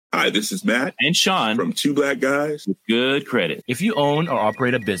Hi, this is Matt and Sean from Two Black Guys with Good Credit. If you own or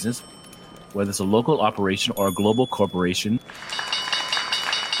operate a business, whether it's a local operation or a global corporation,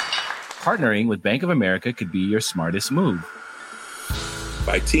 partnering with Bank of America could be your smartest move.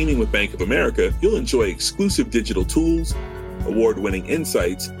 By teaming with Bank of America, you'll enjoy exclusive digital tools, award-winning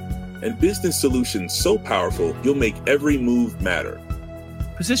insights, and business solutions so powerful you'll make every move matter.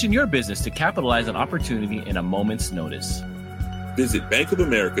 Position your business to capitalize on opportunity in a moment's notice. Visit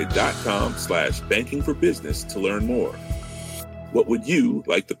bankofamerica.com/banking for business to learn more. What would you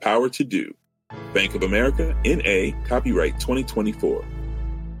like the power to do? Bank of America, N.A., copyright 2024.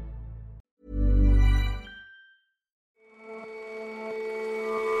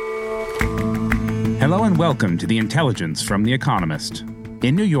 Hello and welcome to The Intelligence from The Economist.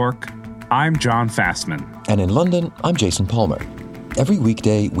 In New York, I'm John Fastman. And in London, I'm Jason Palmer. Every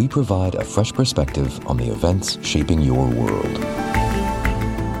weekday, we provide a fresh perspective on the events shaping your world.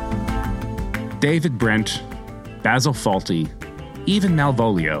 David Brent, Basil Fawlty, even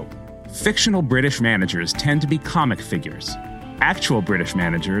Malvolio. Fictional British managers tend to be comic figures. Actual British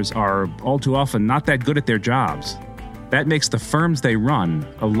managers are all too often not that good at their jobs. That makes the firms they run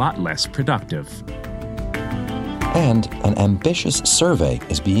a lot less productive. And an ambitious survey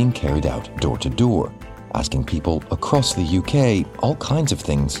is being carried out door to door, asking people across the UK all kinds of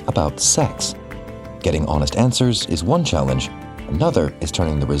things about sex. Getting honest answers is one challenge. Another is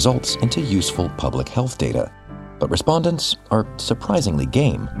turning the results into useful public health data. But respondents are surprisingly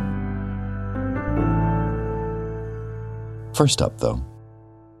game. First up, though.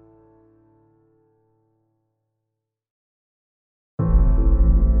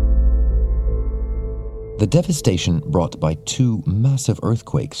 The devastation brought by two massive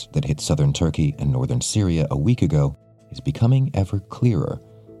earthquakes that hit southern Turkey and northern Syria a week ago is becoming ever clearer.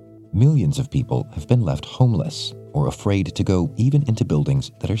 Millions of people have been left homeless or afraid to go even into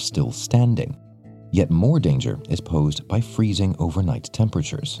buildings that are still standing. Yet more danger is posed by freezing overnight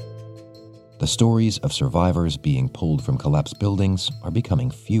temperatures. The stories of survivors being pulled from collapsed buildings are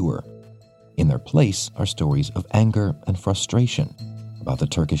becoming fewer. In their place are stories of anger and frustration about the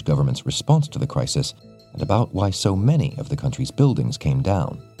Turkish government's response to the crisis and about why so many of the country's buildings came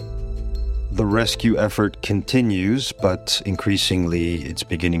down. The rescue effort continues, but increasingly it's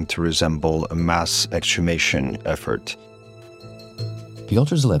beginning to resemble a mass exhumation effort.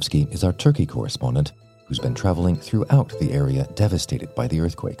 Piotr Zalewski is our Turkey correspondent who's been traveling throughout the area devastated by the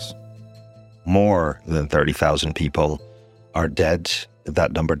earthquakes. More than 30,000 people are dead.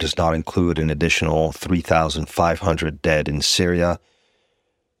 That number does not include an additional 3,500 dead in Syria,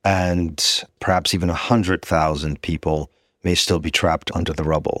 and perhaps even 100,000 people may still be trapped under the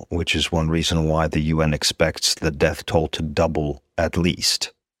rubble, which is one reason why the UN expects the death toll to double at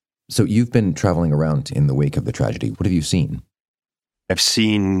least. So you've been traveling around in the wake of the tragedy. What have you seen? I've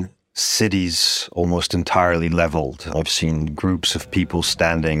seen cities almost entirely leveled. I've seen groups of people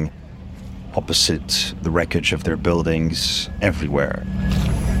standing opposite the wreckage of their buildings everywhere.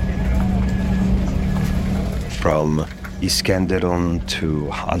 From Iskenderun to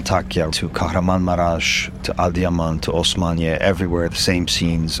Antakya to Kahramanmaraş to Adıyaman to Osmaniye, everywhere the same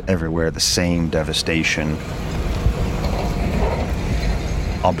scenes, everywhere the same devastation.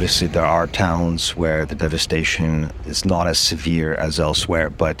 Obviously there are towns where the devastation is not as severe as elsewhere,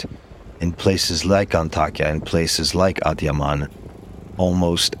 but in places like Antakya, in places like Adıyaman,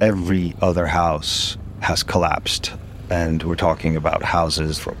 almost every other house has collapsed. And we're talking about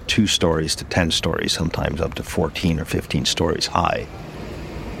houses from 2 stories to 10 stories, sometimes up to 14 or 15 stories high.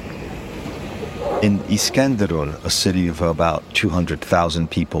 In Iskenderun, a city of about 200,000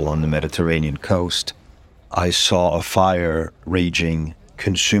 people on the Mediterranean coast, I saw a fire raging,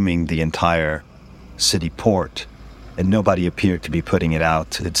 consuming the entire city port, and nobody appeared to be putting it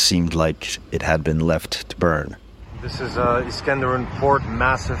out. It seemed like it had been left to burn. This is Iskenderun port.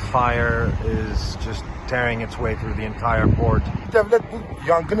 Massive fire is just tearing its way through the entire port.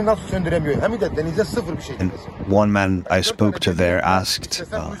 And one man I spoke to there asked,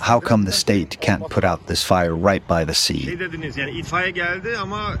 how come the state can't put out this fire right by the sea?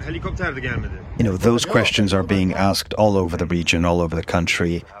 You know, those questions are being asked all over the region, all over the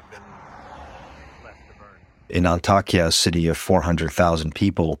country. In Antakya, a city of 400,000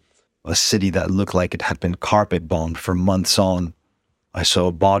 people, a city that looked like it had been carpet bombed for months on, I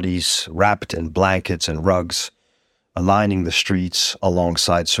saw bodies wrapped in blankets and rugs, aligning the streets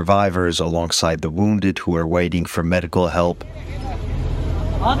alongside survivors, alongside the wounded who were waiting for medical help.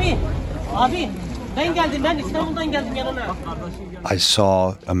 I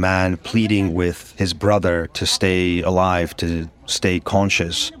saw a man pleading with his brother to stay alive, to stay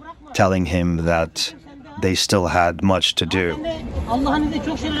conscious, telling him that they still had much to do.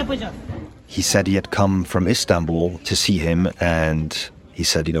 He said he had come from Istanbul to see him, and he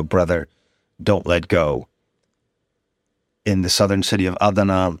said, brother, don't let go. In the southern city of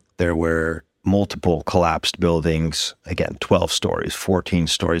Adana, there were multiple collapsed buildings, again, 12 stories, 14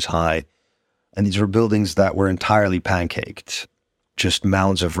 stories high. And these were buildings that were entirely pancaked, just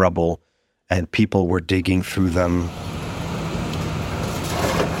mounds of rubble, and people were digging through them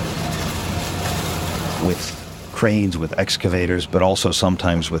with cranes, with excavators, but also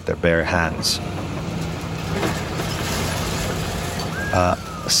sometimes with their bare hands.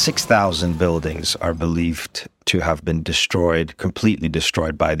 6,000 buildings are believed to have been destroyed, completely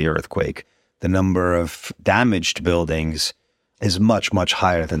destroyed by the earthquake. The number of damaged buildings is much, much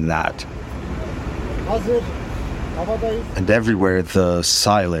higher than that. And everywhere, the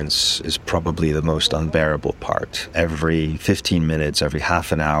silence is probably the most unbearable part. Every 15 minutes, every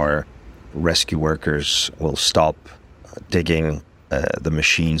half an hour, rescue workers will stop digging. The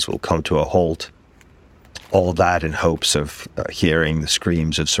machines will come to a halt. All that in hopes of hearing the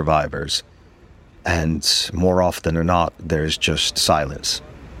screams of survivors. And more often than not, there's just silence.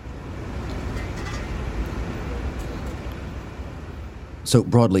 So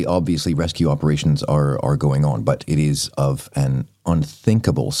broadly, obviously, rescue operations are going on, but it is of an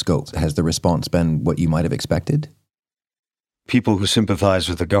unthinkable scope. Has the response been what you might have expected? People who sympathize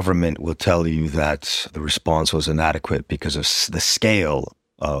with the government will tell you that the response was inadequate because of the scale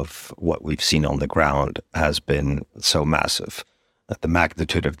of what we've seen on the ground has been so massive. That the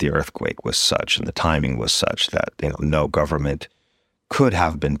magnitude of the earthquake was such and the timing was such that no government could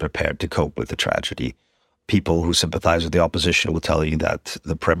have been prepared to cope with the tragedy. People who sympathize with the opposition will tell you that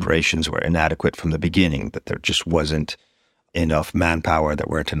the preparations were inadequate from the beginning, that there just wasn't enough manpower, there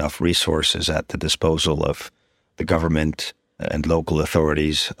weren't enough resources at the disposal of the government and local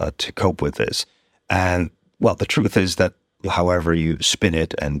authorities to cope with this. And, well, the truth is that however you spin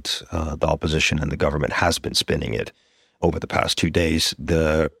it, and the opposition and the government has been spinning it over the past 2 days,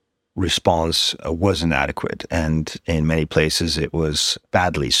 the response was inadequate. And in many places, it was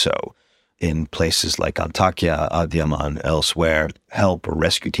badly so. In places like Antakya, Adıyaman, elsewhere, help or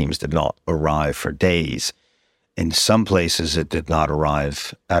rescue teams did not arrive for days. In some places, it did not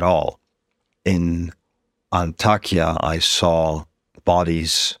arrive at all. In Antakya, I saw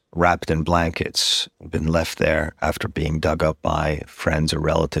bodies wrapped in blankets, been left there after being dug up by friends or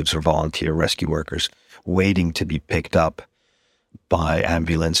relatives or volunteer rescue workers, waiting to be picked up by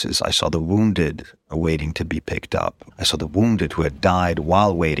ambulances. I saw the wounded waiting to be picked up. I saw the wounded who had died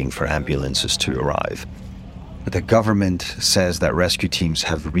while waiting for ambulances to arrive. The government says that rescue teams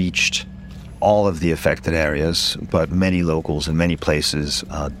have reached all of the affected areas, but many locals in many places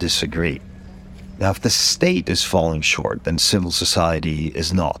disagree. Now, if the state is falling short, then civil society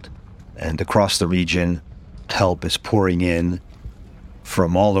is not. And across the region, help is pouring in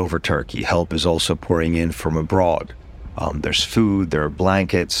from all over Turkey. Help is also pouring in from abroad. There's food, there are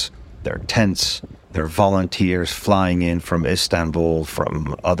blankets, there are tents, there are volunteers flying in from Istanbul,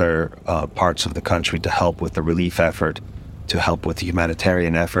 from other parts of the country to help with the relief effort, to help with the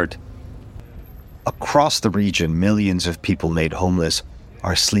humanitarian effort. Across the region, millions of people made homeless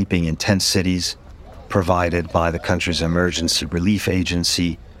are sleeping in tent cities provided by the country's emergency relief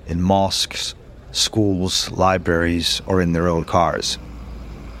agency, in mosques, schools, libraries, or in their own cars.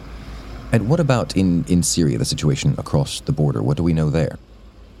 And what about in Syria, the situation across the border? What do we know there?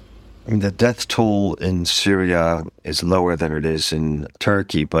 The death toll in Syria is lower than it is in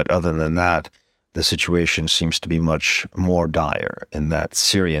Turkey, but other than that, the situation seems to be much more dire in that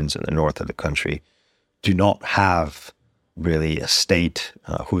Syrians in the north of the country do not have really a state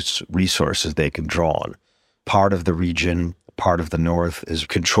whose resources they can draw on. Part of the region, part of the north, is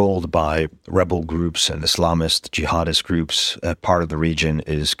controlled by rebel groups and Islamist jihadist groups. Part of the region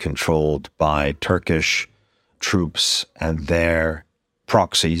is controlled by Turkish troops and their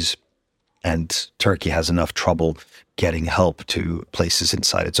proxies. And Turkey has enough trouble getting help to places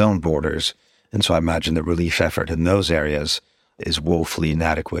inside its own borders. And so I imagine the relief effort in those areas is woefully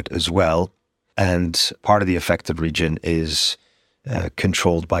inadequate as well. And part of the affected region is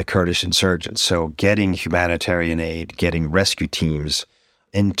controlled by Kurdish insurgents. So getting humanitarian aid, getting rescue teams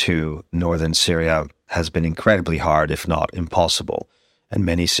into northern Syria has been incredibly hard, if not impossible. And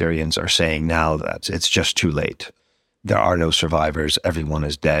many Syrians are saying now that it's just too late. There are no survivors, everyone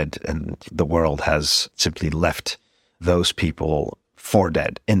is dead, and the world has simply left those people for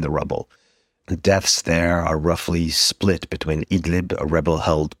dead in the rubble. The deaths there are roughly split between Idlib, a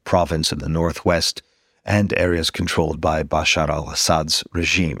rebel-held province in the northwest, and areas controlled by Bashar al-Assad's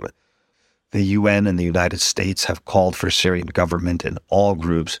regime. The UN and the United States have called for Syrian government and all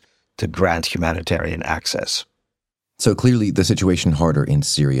groups to grant humanitarian access. So clearly the situation harder in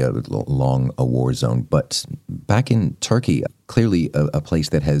Syria, long a war zone, but back in Turkey, clearly a place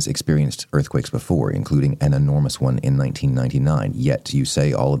that has experienced earthquakes before, including an enormous one in 1999. Yet you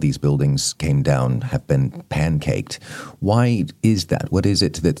say all of these buildings came down, have been pancaked. Why is that? What is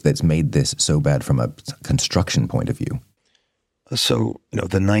it that's made this so bad from a construction point of view? So,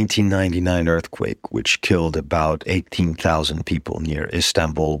 the 1999 earthquake, which killed about 18,000 people near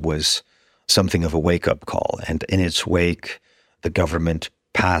Istanbul, was something of a wake-up call. And in its wake, the government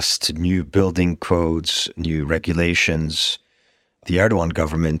passed new building codes, new regulations. The Erdogan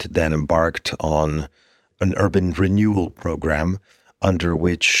government then embarked on an urban renewal program under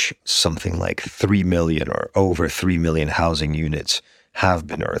which something like 3 million or over 3 million housing units have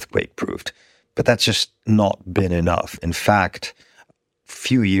been earthquake-proofed. But that's just not been enough. In fact, a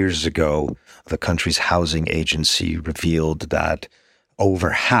few years ago, the country's housing agency revealed that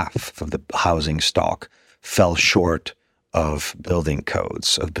over half of the housing stock fell short of building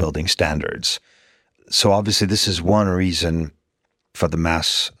codes, of building standards. So obviously this is one reason for the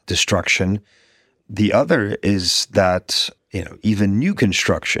mass destruction. The other is that, even new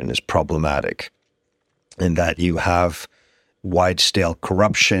construction is problematic in that you have wide-scale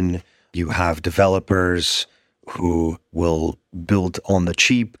corruption, you have developers who will build on the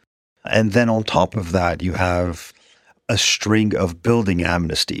cheap, and then on top of that you have a string of building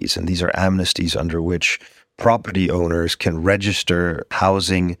amnesties, and these are amnesties under which property owners can register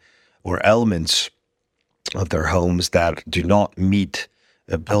housing or elements of their homes that do not meet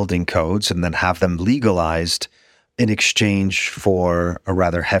building codes and then have them legalized in exchange for a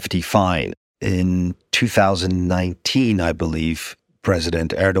rather hefty fine. In 2019, I believe,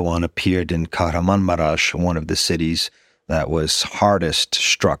 President Erdogan appeared in Kahramanmaraş, one of the cities that was hardest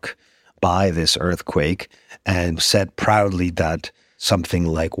struck by this earthquake, and said proudly that something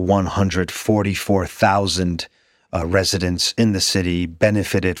like 144,000 residents in the city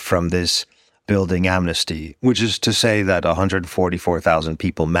benefited from this building amnesty, which is to say that 144,000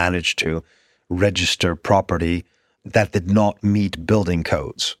 people managed to register property that did not meet building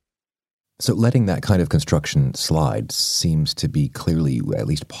codes. So letting that kind of construction slide seems to be clearly at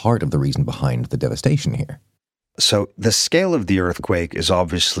least part of the reason behind the devastation here. So the scale of the earthquake is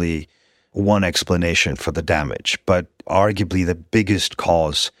obviously one explanation for the damage, but arguably the biggest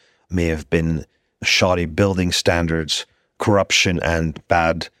cause may have been shoddy building standards, corruption, and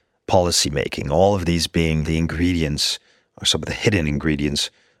bad policymaking, all of these being the ingredients, or some of the hidden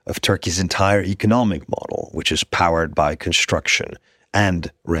ingredients, of Turkey's entire economic model, which is powered by construction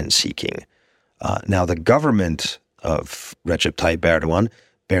and rent-seeking. Now, the government of Recep Tayyip Erdogan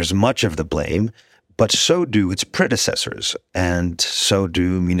bears much of the blame, but so do its predecessors, and so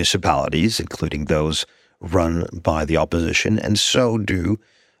do municipalities, including those run by the opposition, and so do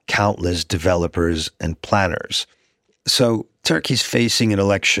countless developers and planners. So Turkey's facing an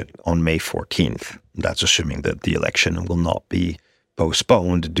election on May 14th. That's assuming that the election will not be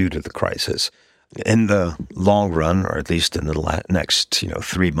postponed due to the crisis. In the long run, or at least in the next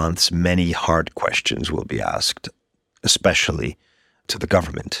 3 months, many hard questions will be asked, especially to the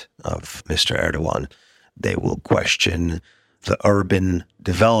government of Mr. Erdogan. They will question the urban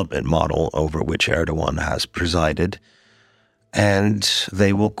development model over which Erdogan has presided, and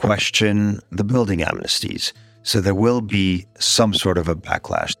they will question the building amnesties. So there will be some sort of a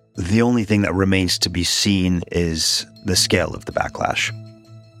backlash. The only thing that remains to be seen is the scale of the backlash.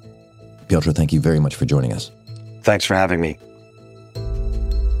 Piotr, thank you very much for joining us. Thanks for having me.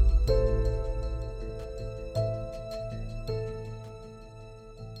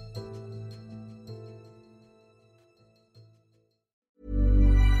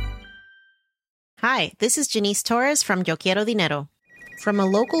 Hi, this is Janice Torres from Yo Quiero Dinero. From a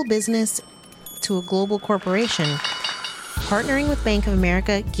local business to a global corporation, partnering with Bank of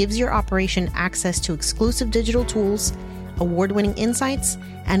America gives your operation access to exclusive digital tools, award-winning insights,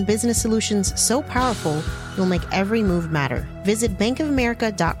 and business solutions so powerful you'll make every move matter. Visit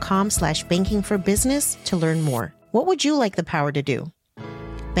bankofamerica.com/banking for business to learn more. What would you like the power to do?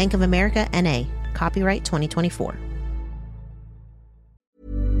 Bank of America, N.A. Copyright 2024.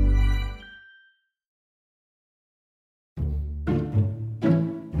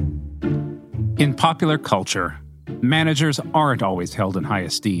 In popular culture, managers aren't always held in high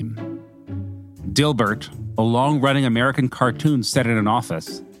esteem. Dilbert, a long-running American cartoon set in an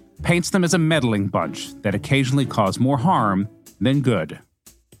office, paints them as a meddling bunch that occasionally cause more harm than good.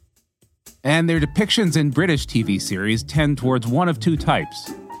 And their depictions in British TV series tend towards one of two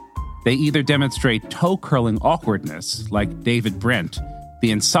types. They either demonstrate toe-curling awkwardness, like David Brent,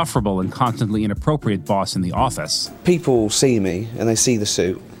 the insufferable and constantly inappropriate boss in The Office. People see me and they see the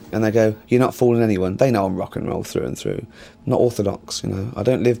suit And they go, you're not fooling anyone. They know I'm rock and roll through and through. I'm not orthodox, I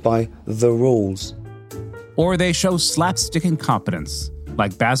don't live by the rules. Or they show slapstick incompetence,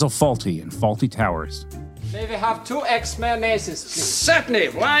 like Basil Fawlty in Fawlty Towers. May we have 2 eggs mayonnaises, please? Certainly.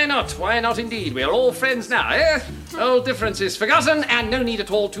 Why not? Why not indeed? We're all friends now, eh? Old differences forgotten, and no need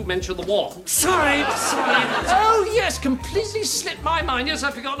at all to mention the war. Sorry. Oh, yes, completely slipped my mind. Yes,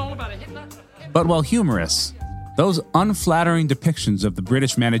 I've forgotten all about it. Hitler. But while humorous, those unflattering depictions of the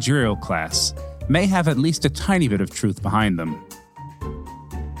British managerial class may have at least a tiny bit of truth behind them.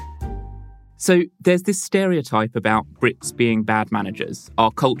 So there's this stereotype about Brits being bad managers, our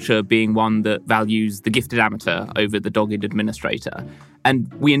culture being one that values the gifted amateur over the dogged administrator.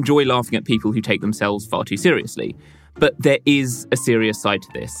 And we enjoy laughing at people who take themselves far too seriously. But there is a serious side to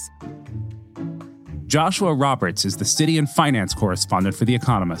this. Joshua Roberts is the city and finance correspondent for The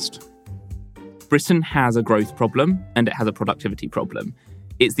Economist. Britain has a growth problem and it has a productivity problem.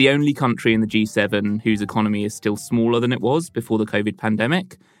 It's the only country in the G7 whose economy is still smaller than it was before the COVID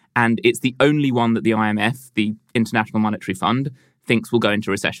pandemic. And it's the only one that the IMF, the International Monetary Fund, thinks will go into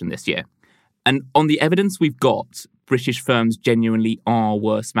recession this year. And on the evidence we've got, British firms genuinely are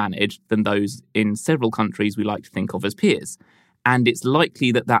worse managed than those in several countries we like to think of as peers. And it's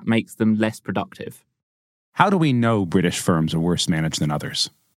likely that that makes them less productive. How do we know British firms are worse managed than others?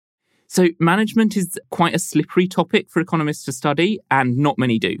 So management is quite a slippery topic for economists to study, and not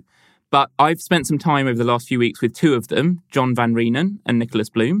many do. But I've spent some time over the last few weeks with 2 of them, John Van Reenen and Nicholas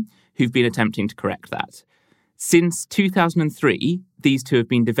Bloom, who've been attempting to correct that. Since 2003, these 2 have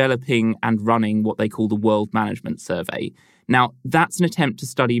been developing and running what they call the World Management Survey. Now, that's an attempt to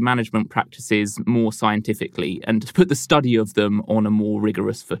study management practices more scientifically and to put the study of them on a more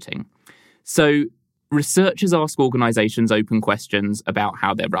rigorous footing. So researchers ask organisations open questions about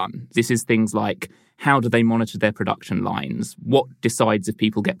how they're run. This is things like, how do they monitor their production lines? What decides if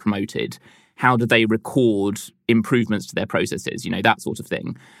people get promoted? How do they record improvements to their processes? That sort of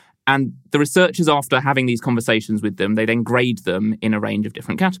thing. And the researchers, after having these conversations with them, they then grade them in a range of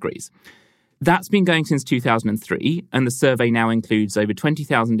different categories. That's been going since 2003, and the survey now includes over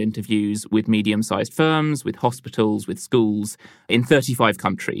 20,000 interviews with medium-sized firms, with hospitals, with schools, in 35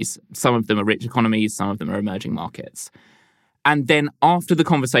 countries. Some of them are rich economies, some of them are emerging markets. And then after the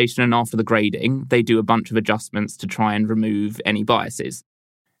conversation and after the grading, they do a bunch of adjustments to try and remove any biases.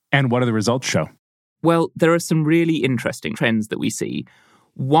 And what do the results show? Well, there are some really interesting trends that we see.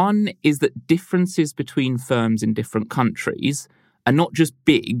 One is that differences between firms in different countries are not just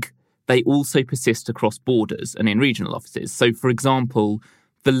big, they also persist across borders and in regional offices. So, for example,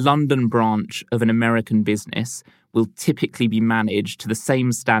 the London branch of an American business will typically be managed to the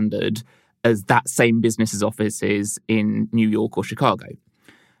same standard as that same business's offices in New York or Chicago.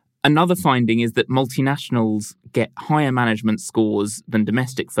 Another finding is that multinationals get higher management scores than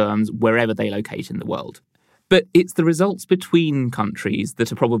domestic firms wherever they locate in the world. But it's the results between countries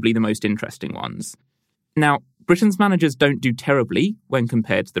that are probably the most interesting ones. Now, Britain's managers don't do terribly when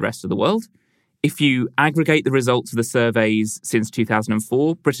compared to the rest of the world. If you aggregate the results of the surveys since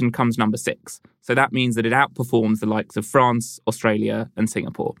 2004, Britain comes number 6. So that means that it outperforms the likes of France, Australia, and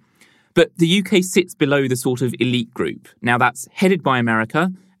Singapore. But the UK sits below the sort of elite group. Now, that's headed by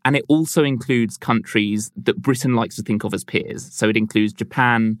America, and it also includes countries that Britain likes to think of as peers. So it includes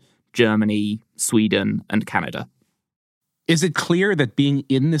Japan, Germany, Sweden, and Canada. Is it clear that being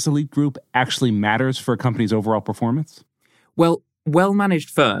in this elite group actually matters for a company's overall performance? Well, well-managed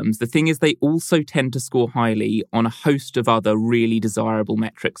firms, the thing is they also tend to score highly on a host of other really desirable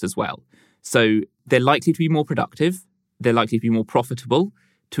metrics as well. So they're likely to be more productive, they're likely to be more profitable,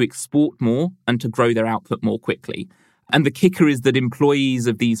 to export more, and to grow their output more quickly. And the kicker is that employees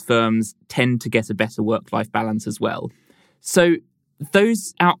of these firms tend to get a better work-life balance as well. So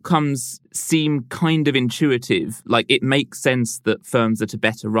those outcomes seem kind of intuitive. Like, it makes sense that firms that are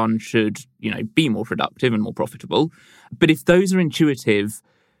better run should, be more productive and more profitable. But if those are intuitive,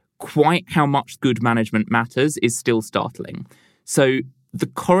 quite how much good management matters is still startling. So the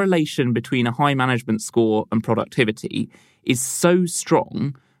correlation between a high management score and productivity is so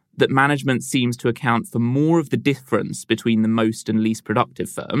strong that management seems to account for more of the difference between the most and least productive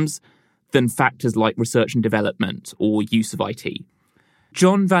firms than factors like research and development or use of IT.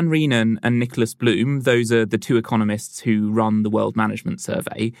 John Van Reenen and Nicholas Bloom, those are the 2 economists who run the World Management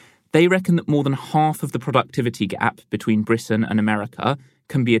Survey, they reckon that more than half of the productivity gap between Britain and America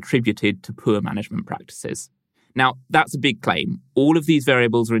can be attributed to poor management practices. Now, that's a big claim. All of these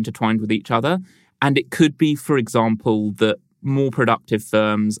variables are intertwined with each other, and it could be, for example, that more productive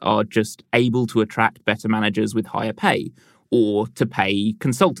firms are just able to attract better managers with higher pay, or to pay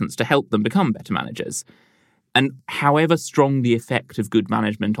consultants to help them become better managers. And however strong the effect of good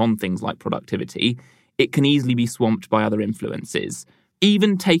management on things like productivity, it can easily be swamped by other influences.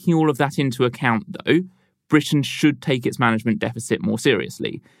 Even taking all of that into account, though, Britain should take its management deficit more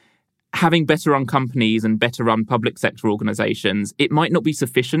seriously. Having better run companies and better run public sector organisations, it might not be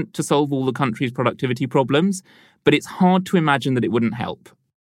sufficient to solve all the country's productivity problems, but it's hard to imagine that it wouldn't help.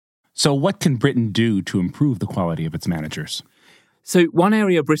 So what can Britain do to improve the quality of its managers? So one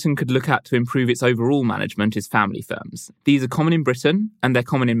area Britain could look at to improve its overall management is family firms. These are common in Britain, and they're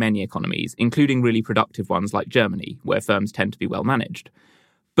common in many economies, including really productive ones like Germany, where firms tend to be well managed.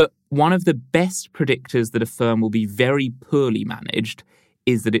 But one of the best predictors that a firm will be very poorly managed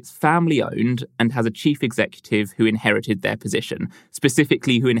is that it's family-owned and has a chief executive who inherited their position,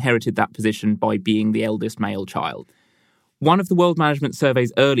 specifically who inherited that position by being the eldest male child. One of the World Management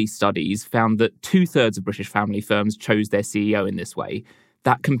Survey's early studies found that 2/3 of British family firms chose their CEO in this way.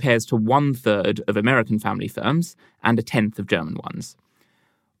 That compares to 1/3 of American family firms and 1/10 of German ones.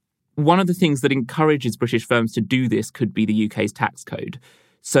 One of the things that encourages British firms to do this could be the UK's tax code.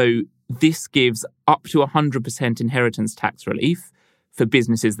 So this gives up to 100% inheritance tax relief for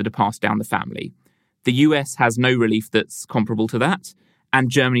businesses that are passed down the family. The US has no relief that's comparable to that,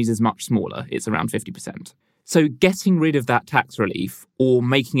 and Germany's is much smaller. It's around 50%. So getting rid of that tax relief or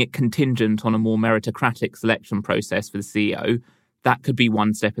making it contingent on a more meritocratic selection process for the CEO, that could be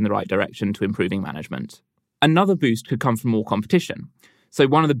one step in the right direction to improving management. Another boost could come from more competition. So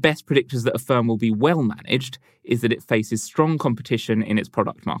one of the best predictors that a firm will be well managed is that it faces strong competition in its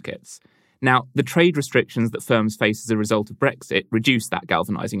product markets. Now, the trade restrictions that firms face as a result of Brexit reduce that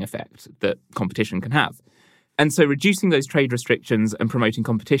galvanising effect that competition can have. And so reducing those trade restrictions and promoting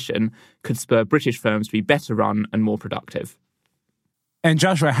competition could spur British firms to be better run and more productive. And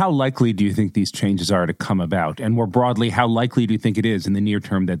Joshua, how likely do you think these changes are to come about? And more broadly, how likely do you think it is in the near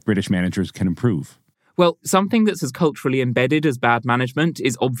term that British managers can improve? Well, something that's as culturally embedded as bad management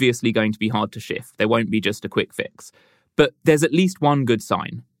is obviously going to be hard to shift. There won't be just a quick fix. But there's at least one good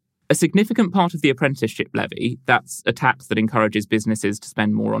sign. A significant part of the apprenticeship levy, that's a tax that encourages businesses to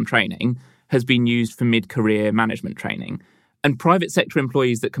spend more on training, has been used for mid-career management training. And private sector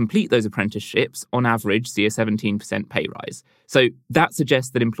employees that complete those apprenticeships, on average, see a 17% pay rise. So that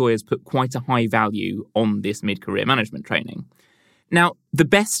suggests that employers put quite a high value on this mid-career management training. Now, the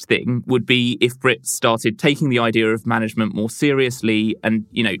best thing would be if Brits started taking the idea of management more seriously and,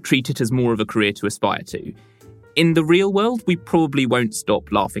 treat it as more of a career to aspire to. In the real world, we probably won't stop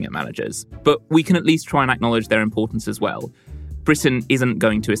laughing at managers, but we can at least try and acknowledge their importance as well. Britain isn't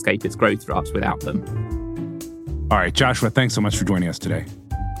going to escape its growth ruts without them. All right, Joshua, thanks so much for joining us today.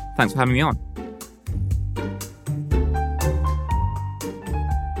 Thanks for having me on.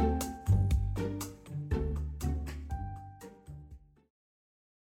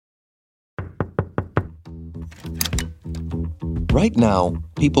 Right now,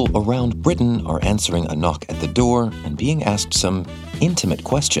 people around Britain are answering a knock at the door and being asked some intimate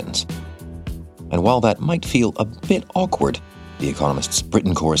questions. And while that might feel a bit awkward, The Economist's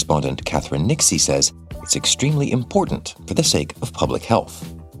Britain correspondent Catherine Nixie says it's extremely important for the sake of public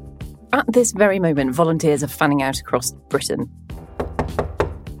health. At this very moment, volunteers are fanning out across Britain.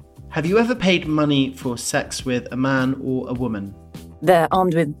 Have you ever paid money for sex with a man or a woman? They're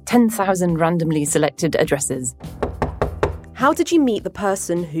armed with 10,000 randomly selected addresses. How did you meet the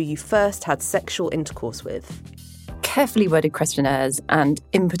person who you first had sexual intercourse with? Carefully worded questionnaires and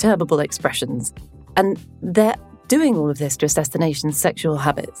imperturbable expressions. And they're doing all of this to assess the nation's sexual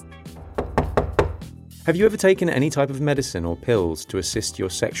habits. Have you ever taken any type of medicine or pills to assist your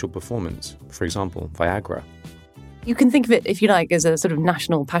sexual performance? For example, Viagra. You can think of it, if you like, as a sort of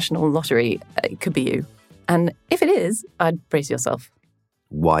national passional lottery. It could be you. And if it is, I'd brace yourself.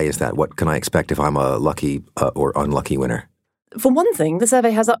 Why is that? What can I expect if I'm a lucky or unlucky winner? For one thing, the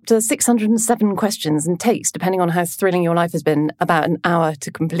survey has up to 607 questions and takes, depending on how thrilling your life has been, about an hour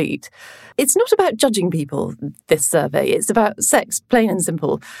to complete. It's not about judging people, this survey. It's about sex, plain and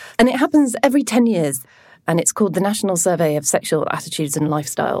simple. And it happens every 10 years. And it's called the National Survey of Sexual Attitudes and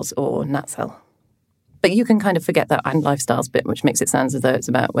Lifestyles, or NATSL. But you can kind of forget that and lifestyles bit, which makes it sound as though it's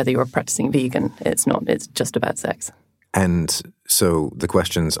about whether you're a practicing vegan. It's not. It's just about sex. And so the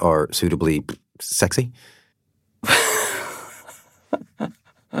questions are suitably sexy?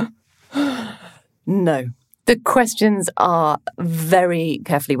 No. The questions are very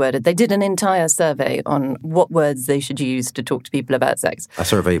carefully worded. They did an entire survey on what words they should use to talk to people about sex. A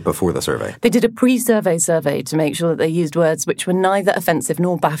survey before the survey. They did a pre-survey survey to make sure that they used words which were neither offensive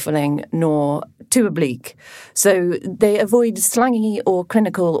nor baffling nor too oblique. So they avoid slangy or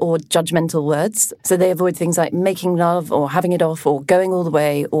clinical or judgmental words. So they avoid things like making love or having it off or going all the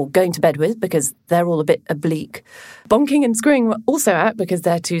way or going to bed with, because they're all a bit oblique. Bonking and screwing were also out because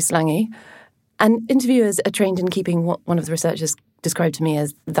they're too slangy. And interviewers are trained in keeping what one of the researchers described to me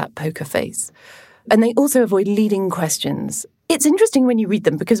as that poker face. And they also avoid leading questions. It's interesting when you read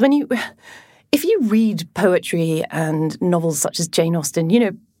them, because if you read poetry and novels such as Jane Austen,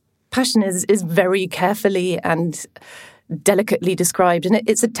 passion is very carefully and delicately described. And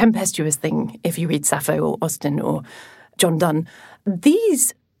it's a tempestuous thing if you read Sappho or Austen or John Donne.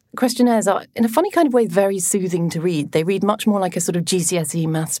 These questionnaires are, in a funny kind of way, very soothing to read. They read much more like a sort of GCSE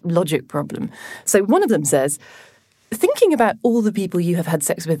maths logic problem. So one of them says, thinking about all the people you have had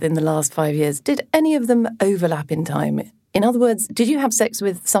sex with in the last 5 years, did any of them overlap in time? In other words, did you have sex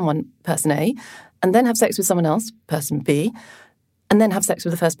with someone, person A, and then have sex with someone else, person B, and then have sex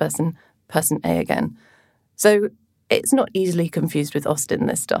with the first person, person A again? So it's not easily confused with Austen,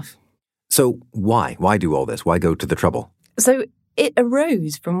 this stuff. So why? Why do all this? Why go to the trouble? So it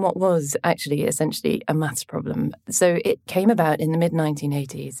arose from what was actually essentially a maths problem. So it came about in the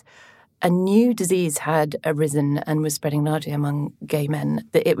mid-1980s. A new disease had arisen and was spreading largely among gay men.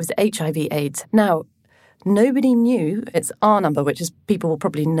 It was HIV/AIDS. Now, nobody knew, it's R number, which is people will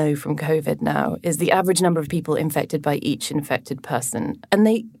probably know from COVID now, is the average number of people infected by each infected person. And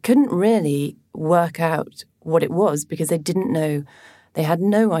they couldn't really work out what it was because they didn't know, they had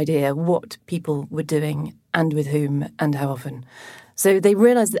no idea what people were doing and with whom and how often. So they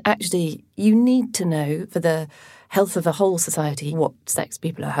realised that actually you need to know for the health of the whole society what sex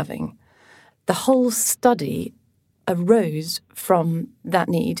people are having. The whole study arose from that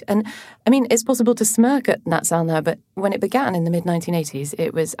need. And, I mean, it's possible to smirk at NatSal now, but when it began in the mid-1980s,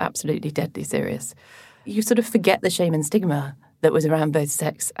 it was absolutely deadly serious. You sort of forget the shame and stigma that was around both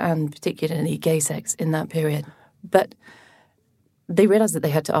sex and particularly gay sex in that period. But they realised that they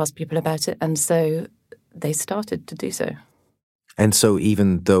had to ask people about it, and so they started to do so. And so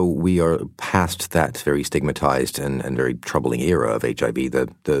even though we are past that very stigmatized and very troubling era of HIV,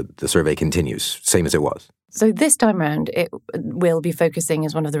 the survey continues, same as it was. So this time round, it will be focusing,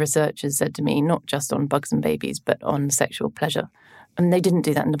 as one of the researchers said to me, not just on bugs and babies, but on sexual pleasure. And they didn't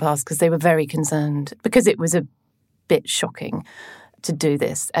do that in the past because they were very concerned, because it was a bit shocking to do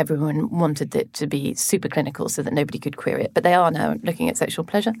this. Everyone wanted it to be super clinical so that nobody could query it. But they are now looking at sexual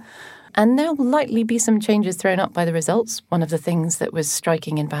pleasure. And there will likely be some changes thrown up by the results. One of the things that was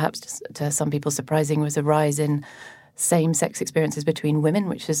striking and perhaps to some people surprising was a rise in same-sex experiences between women,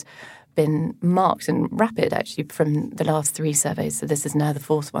 which has been marked and rapid, actually, from the last 3 surveys. So this is now the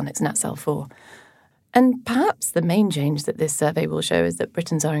 4th one. It's NatSal 4. And perhaps the main change that this survey will show is that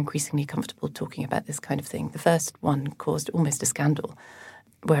Britons are increasingly comfortable talking about this kind of thing. The first one caused almost a scandal,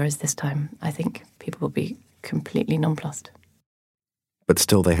 whereas this time, I think people will be completely nonplussed. But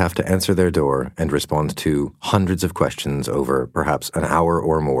still they have to answer their door and respond to hundreds of questions over perhaps an hour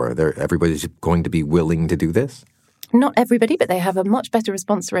or more. Everybody's going to be willing to do this? Not everybody, but they have a much better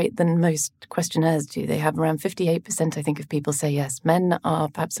response rate than most questionnaires do. They have around 58%, I think, of people say yes. Men are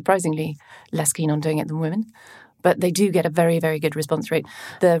perhaps surprisingly less keen on doing it than women, but they do get a very, very good response rate.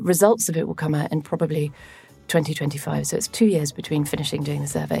 The results of it will come out in probably 2025, so it's 2 years between finishing doing the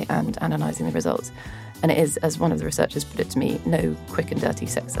survey and analysing the results. And it is, as one of the researchers put it to me, no quick and dirty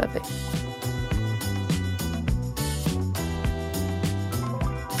sex survey.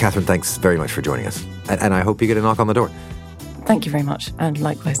 Catherine, thanks very much for joining us. And I hope you get a knock on the door. Thank you very much, and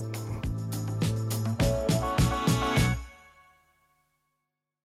likewise.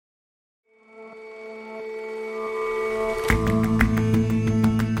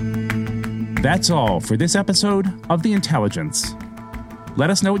 That's all for this episode of The Intelligence. Let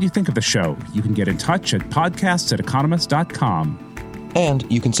us know what you think of the show. You can get in touch at podcasts@economist.com. And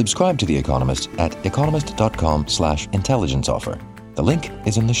you can subscribe to The Economist at economist.com/intelligence offer. The link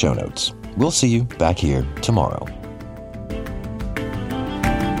is in the show notes. We'll see you back here tomorrow.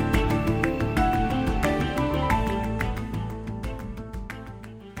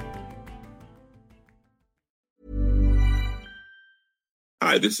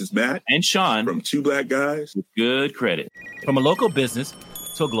 Hi, this is Matt and Sean from Two Black Guys with Good Credit. From a local business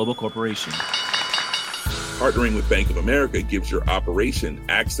to a global corporation, partnering with Bank of America gives your operation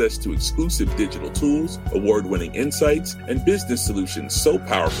access to exclusive digital tools, award-winning insights, and business solutions so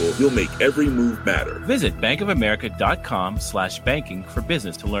powerful you'll make every move matter. Visit bankofamerica.com/banking for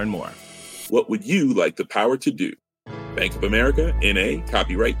business to learn more. What would you like the power to do? Bank of America, N.A.,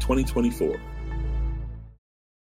 copyright 2024.